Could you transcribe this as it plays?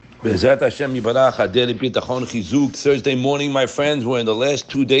Be'ezrat Hashem Yibarach, Adeli Bitachon Chizuk. Thursday morning, my friends. We're in the last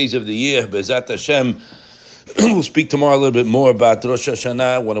 2 days of the year. Be'ezrat Hashem. We'll speak tomorrow a little bit more about Rosh Hashanah.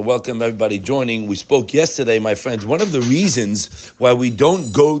 I want to welcome everybody joining. We spoke yesterday, my friends. One of the reasons why we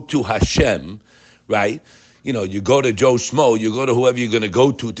don't go to Hashem, right? You know, you go to Joe Schmo, you go to whoever you're going to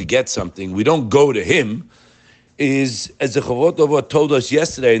go to get something. We don't go to him. Is, as the Chavot Tovot told us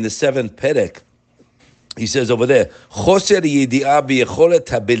yesterday in the 7th Perek, he says over there,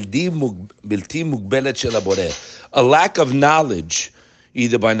 a lack of knowledge,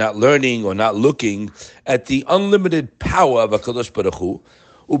 either by not learning or not looking at the unlimited power of HaKadosh Baruch Hu,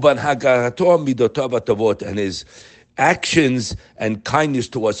 and his actions and kindness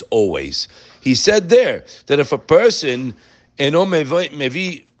to us always. He said there that if a person a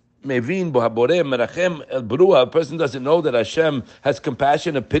person doesn't know that Hashem has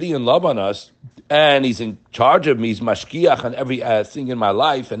compassion and pity and love on us, and He's in charge of me, He's mashkiach on every thing in my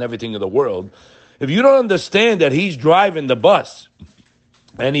life and everything in the world. If you don't understand that He's driving the bus,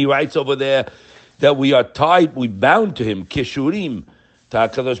 and He writes over there that we are tied, we bound to Him, kishurim to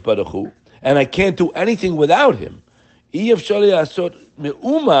HaKadosh Baruch Hu, and I can't do anything without Him. Anything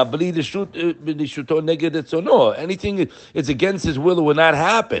it's against His will, it will not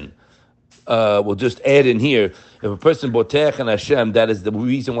happen. We'll just add in here, if a person botech and Hashem, that is the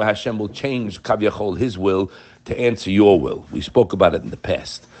reason why Hashem will change Kavyachol, His will, to answer your will. We spoke about it in the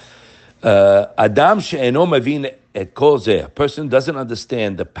past. Adam she'eno mavin et kol zeh. A person doesn't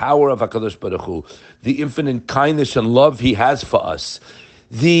understand the power of HaKadosh Baruch Hu, the infinite kindness and love He has for us,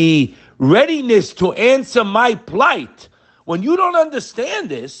 the readiness to answer my plight. When you don't understand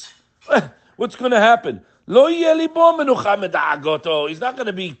this, what's going to happen? He's not going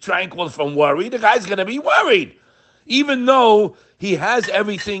to be tranquil from worry. The guy's going to be worried. Even though he has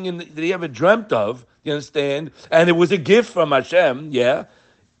everything that he ever dreamt of, you understand? And it was a gift from Hashem, yeah?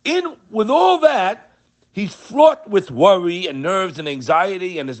 With all that, he's fraught with worry and nerves and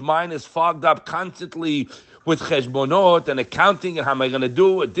anxiety, and his mind is fogged up constantly with cheshbonot and accounting, and how am I going to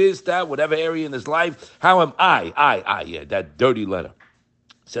do it, this, that, whatever area in his life. How am I, that dirty letter.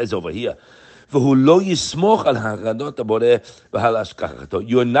 It says over here, you're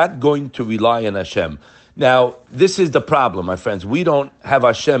not going to rely on Hashem. Now, this is the problem, my friends. We don't have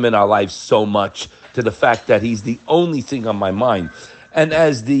Hashem in our life so much to the fact that He's the only thing on my mind. And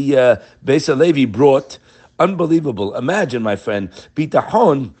as the Beis Halevi brought, unbelievable. Imagine, my friend,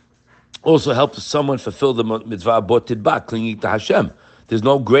 bitachon also helps someone fulfill the mitzvah botidba, clinging to Hashem. There's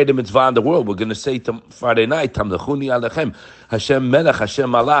no greater mitzvah in the world. We're going to say Friday night, Tamlechuni alechem, Hashem melech, Hashem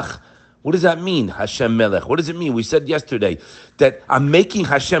malach. What does that mean, Hashem melech? What does it mean? We said yesterday that I'm making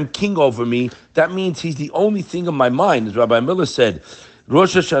Hashem king over me. That means He's the only thing in my mind. As Rabbi Miller said,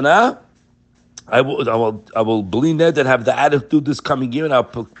 Rosh Hashanah, I will believe that have the attitude this coming year, and I'll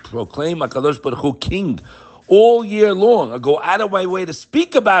proclaim HaKadosh Baruch Hu king all year long. I'll go out of my way to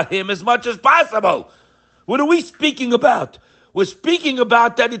speak about Him as much as possible. What are we speaking about? We're speaking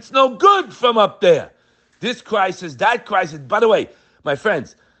about that it's no good from up there. This crisis, that crisis. By the way, my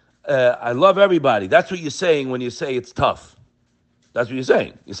friends, I love everybody. That's what you're saying when you say it's tough. That's what you're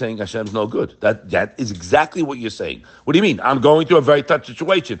saying. You're saying Hashem's no good. That is exactly what you're saying. What do you mean? I'm going through a very tough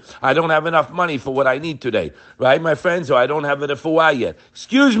situation. I don't have enough money for what I need today. Right, my friends? Or I don't have it for a yet.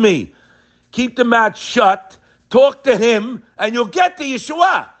 Excuse me. Keep the mouth shut. Talk to Him, and you'll get the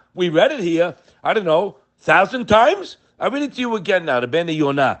Yeshua. We read it here, I don't know, 1,000 times? I read it to you again now, the Bnei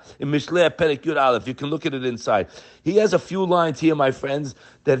Yonah, in Mishlei Perek Yud Aleph. You can look at it inside. He has a few lines here, my friends,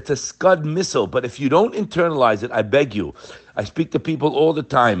 that it's a Scud missile, but if you don't internalize it, I beg you. I speak to people all the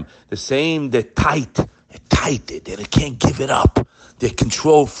time. They're tight, they can't give it up. They're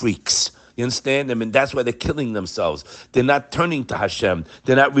control freaks. You understand them? And that's why they're killing themselves. They're not turning to Hashem.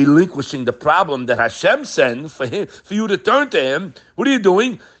 They're not relinquishing the problem that Hashem sends for you to turn to Him. What are you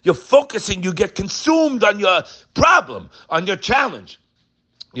doing? You're focusing. You get consumed on your problem, on your challenge.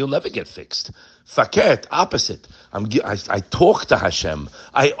 You'll never get fixed. Fakert, opposite. I talk to Hashem.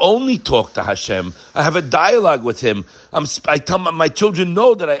 I only talk to Hashem. I have a dialogue with Him. I tell my children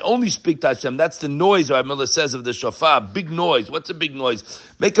know that I only speak to Hashem. That's the noise, Rabbi Miller says, of the shofar. Big noise. What's a big noise?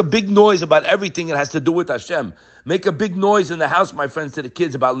 Make a big noise about everything that has to do with Hashem. Make a big noise in the house, my friends, to the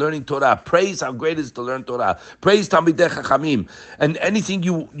kids about learning Torah. Praise how great it is to learn Torah. Praise Talmidei Chachamim. And anything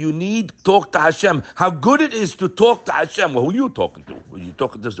you need, talk to Hashem. How good it is to talk to Hashem. Well, who are you talking to? Well, you're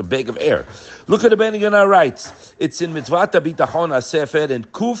talking to just a bag of air. Look at the Bnei Yonah writes. It's in Mitzvat HaBitachon HaSefer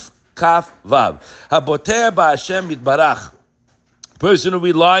and Kuf Kaf Vav. Haboter ba'Hashem Yitbarach. Person who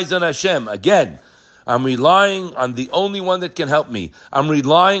relies on Hashem. Again, I'm relying on the only one that can help me. I'm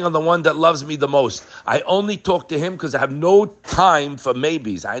relying on the one that loves me the most. I only talk to him because I have no time for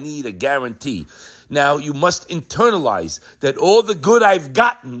maybes. I need a guarantee. Now, you must internalize that all the good I've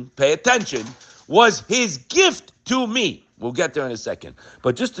gotten, pay attention, was his gift to me. We'll get there in a second.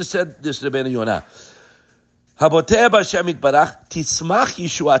 But just to say this, Rabbeinu Yonah, Habotea b'Hashem Yitbarach, tismach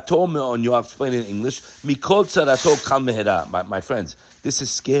yishuato me'onyo. I'll explain it in English. Mikol tzarato kal mehera. My friends, this is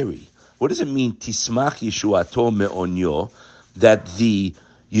scary. What does it mean, tismach yishuato me'onyo? That the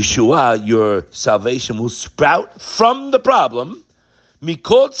Yeshua, your salvation, will sprout from the problem.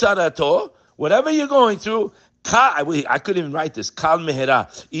 Mikol tzarato, whatever you're going through, I couldn't even write this. Kal mehera,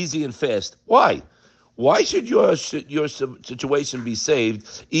 easy and fast. Why? Why should your situation be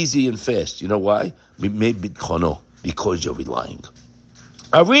saved easy and fast? You know why? Because you're relying.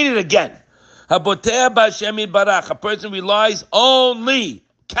 I'll read it again. A person relies only,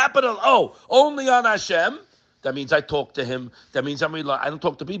 capital O, only on Hashem. That means I talk to him. That means I don't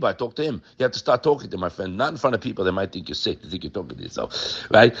talk to people. I talk to him. You have to start talking to my friend, not in front of people. They might think you're sick. They think you're talking to yourself,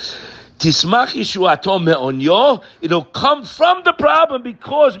 right? Tismach yishuato me'onyo. It'll come from the problem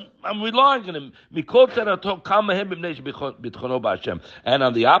because I'm relying on him. And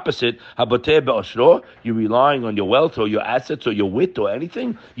on the opposite, you're relying on your wealth or your assets or your wit or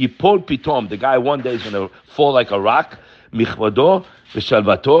anything. Yipol pitom. The guy one day is going to fall like a rock. Michvado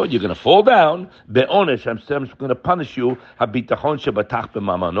v'shalvato. You're going to fall down. Be'onesh. Hashem's going to punish you. Habitachon shebatach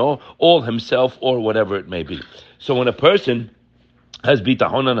b'mamano. All himself or whatever it may be. So when a person has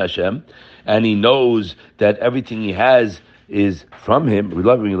bitachon on Hashem, and he knows that everything he has is from him,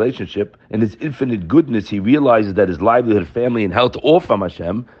 loving relationship, and his infinite goodness, he realizes that his livelihood, family, and health are all from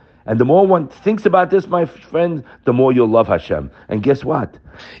Hashem. And the more one thinks about this, my friend, the more you'll love Hashem. And guess what?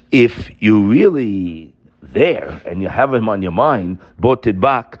 If you're really there and you have him on your mind,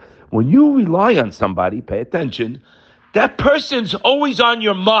 botidbak, when you rely on somebody, pay attention, that person's always on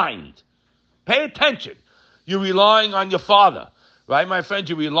your mind. Pay attention. You're relying on your father. Right, my friend,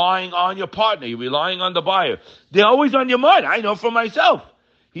 you're relying on your partner. You're relying on the buyer. They're always on your mind. I know for myself.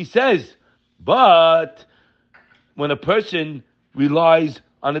 He says, but when a person relies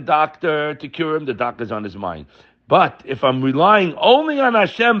on a doctor to cure him, the doctor's on his mind. But if I'm relying only on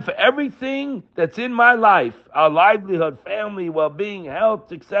Hashem for everything that's in my life, our livelihood, family, well-being, health,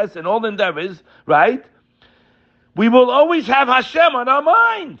 success, and all endeavors, right? We will always have Hashem on our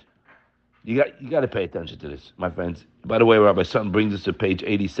mind. You got to pay attention to this, my friends. By the way, Rabbi Sutton brings us to page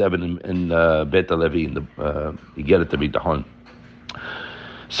 87 in Beit Levi. You get it to Bitachon.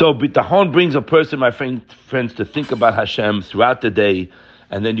 So Bitachon brings a person, my friends, to think about Hashem throughout the day,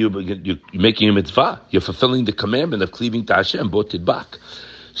 and then you're making a mitzvah. You're fulfilling the commandment of cleaving to Hashem, botidbak.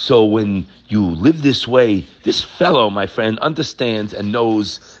 So when you live this way, this fellow, my friend, understands and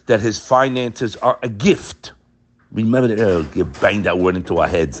knows that his finances are a gift. Remember that, bang that word into our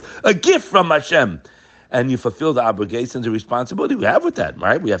heads. A gift from Hashem. And you fulfill the obligations and responsibility we have with that,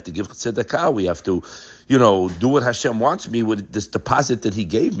 right? We have to give tzedakah. We have to, do what Hashem wants me with this deposit that He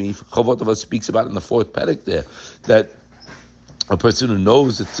gave me. Chovot of us speaks about it in the fourth perek there, that a person who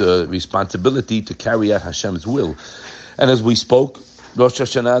knows it's a responsibility to carry out Hashem's will. And as we spoke, Rosh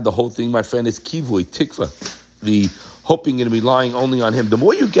Hashanah, the whole thing, my friend, is kivui, tikva, the hoping and relying only on Him. The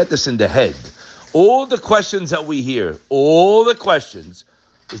more you get this in the head, all the questions that we hear, all the questions,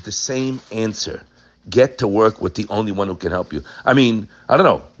 is the same answer. Get to work with the only one who can help you. I mean, I don't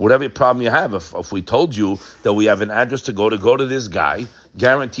know, whatever problem you have, if we told you that we have an address to go to this guy,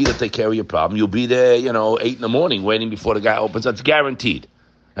 guaranteed to take care of your problem, you'll be there, 8 a.m, waiting before the guy opens. That's guaranteed.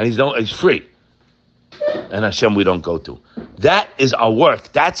 And he's free. And Hashem we don't go to. That is our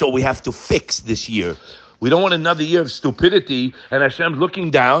work. That's what we have to fix this year. We don't want another year of stupidity and Hashem's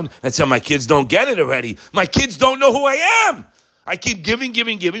looking down and saying, my kids don't get it already. My kids don't know who I am. I keep giving.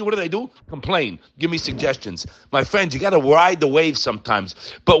 What do? Complain. Give me suggestions. My friends, you got to ride the wave sometimes.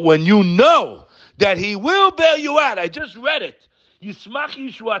 But when you know that He will bail you out, I just read it. Yismach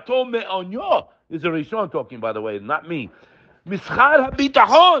yishuato me'onyo. This is a Rishon talking, by the way, not me. Mischar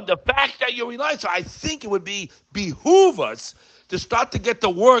habitachon, the fact that you're relying. So I think it would behoove us to start to get to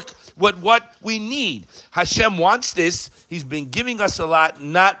work with what we need. Hashem wants this. He's been giving us a lot,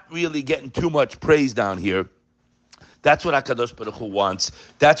 not really getting too much praise down here. That's what HaKadosh Baruch Hu wants.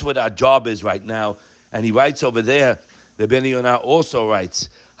 That's what our job is right now. And he writes over there, the Ben Yonah also writes,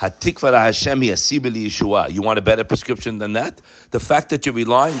 Hatikva Hashem yasib li Yeshua. You want a better prescription than that? The fact that you're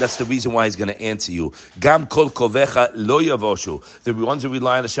relying, that's the reason why He's going to answer you. Gam kol kovecha lo yavoshu. The ones who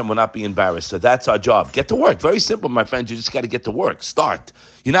rely on Hashem will not be embarrassed. So that's our job. Get to work. Very simple, my friends. You just got to get to work. Start.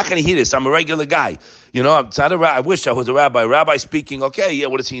 You're not going to hear this. I'm a regular guy. You know, it's not I wish I was a rabbi. Rabbi speaking, okay, yeah,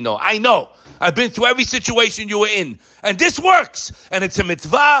 what does he know? I know. I've been through every situation you were in. And this works. And it's a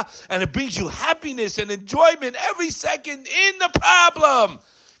mitzvah. And it brings you happiness and enjoyment every second in the problem.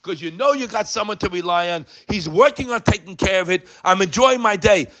 Because you know you got someone to rely on. He's working on taking care of it. I'm enjoying my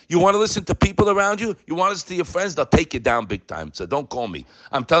day. You want to listen to people around you? You want to listen to your friends? They'll take you down big time. So don't call me.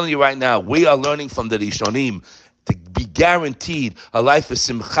 I'm telling you right now, we are learning from the Rishonim to be guaranteed a life of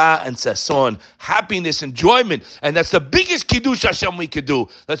simcha and sason, happiness, enjoyment. And that's the biggest kiddush Hashem we could do.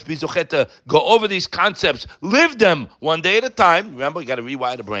 Let's be zochet to go over these concepts, live them one day at a time. Remember, you got to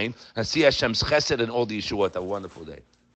rewire the brain and see Hashem's chesed and all the Yeshuot. Have a wonderful day.